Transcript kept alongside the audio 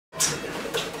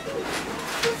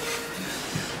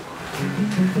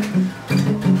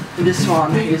This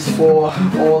one is for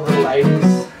all the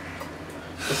ladies,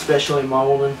 especially my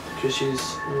woman, because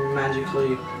she's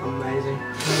magically amazing.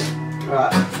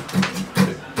 Alright.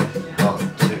 1,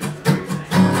 2, 3.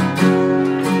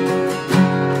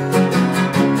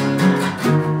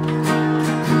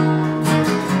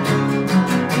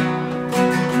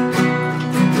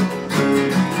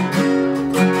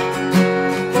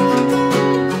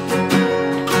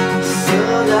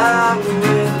 Slow down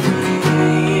with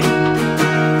me,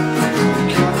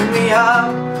 cover me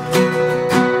up,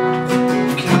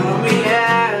 count me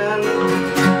in,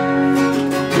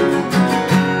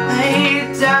 lay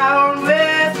down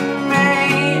with me,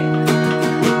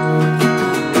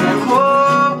 and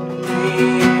hold me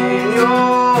in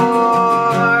your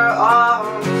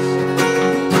arms.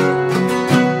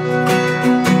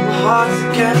 My heart's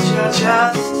against your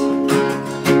chest,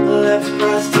 left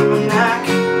breast to my neck,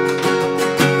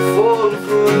 falling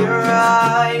for your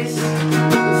eyes,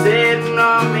 sitting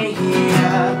on me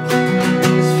here,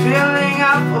 this feeling I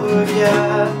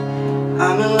forget.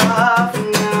 I'm in love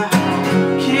now.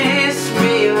 Kiss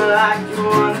me like you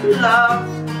wanna be loved.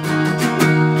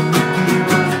 You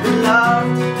wanna be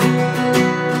loved.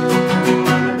 You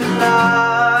wanna be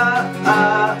loved.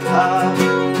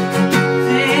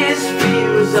 This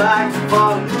feels like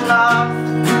falling in love.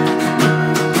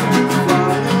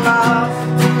 Falling in love.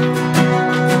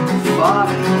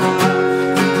 Falling in love.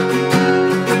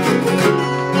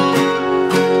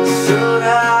 Slow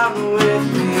down with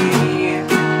me,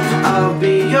 I'll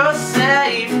be your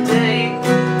safety,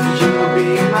 you'll be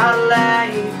my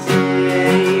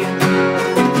lady.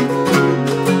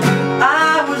 I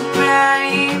was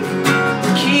made to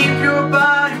keep your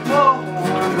body warm,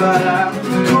 but I'm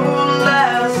cold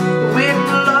as the wind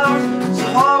blows, so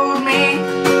hold me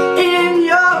in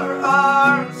your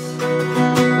arms.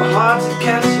 My heart's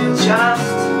against your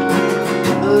chest,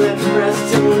 lips pressed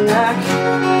to your neck,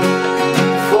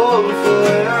 falling for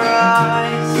your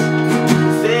eyes,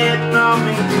 fading on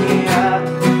me here,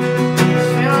 this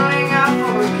feeling I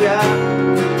forget.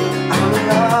 I'm in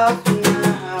love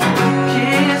now.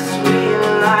 Kiss me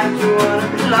like you wanna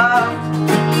be loved.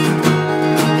 You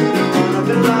wanna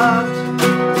be loved.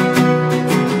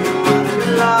 You wanna be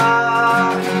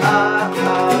loved.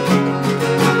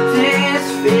 This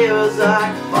feels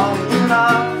like falling in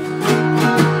love.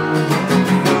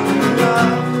 Falling in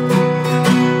love.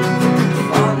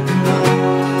 Falling in love.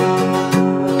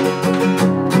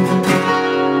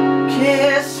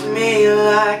 Kiss me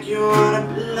like you wanna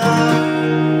be loved.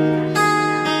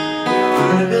 You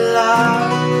wanna be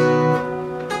loved.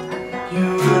 You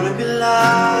wanna be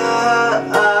loved.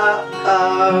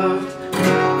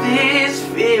 This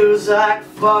feels like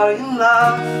falling in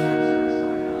love.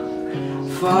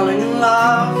 Falling in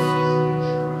love.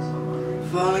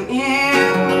 Falling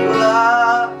in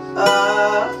love.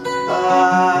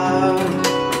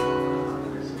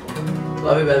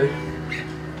 Love you, baby.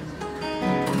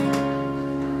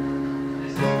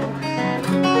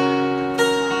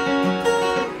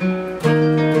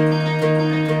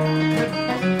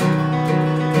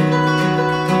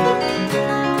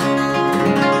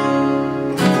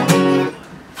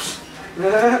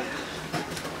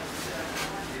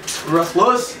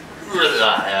 Restless.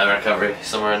 Yeah, recovery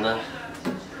somewhere in there.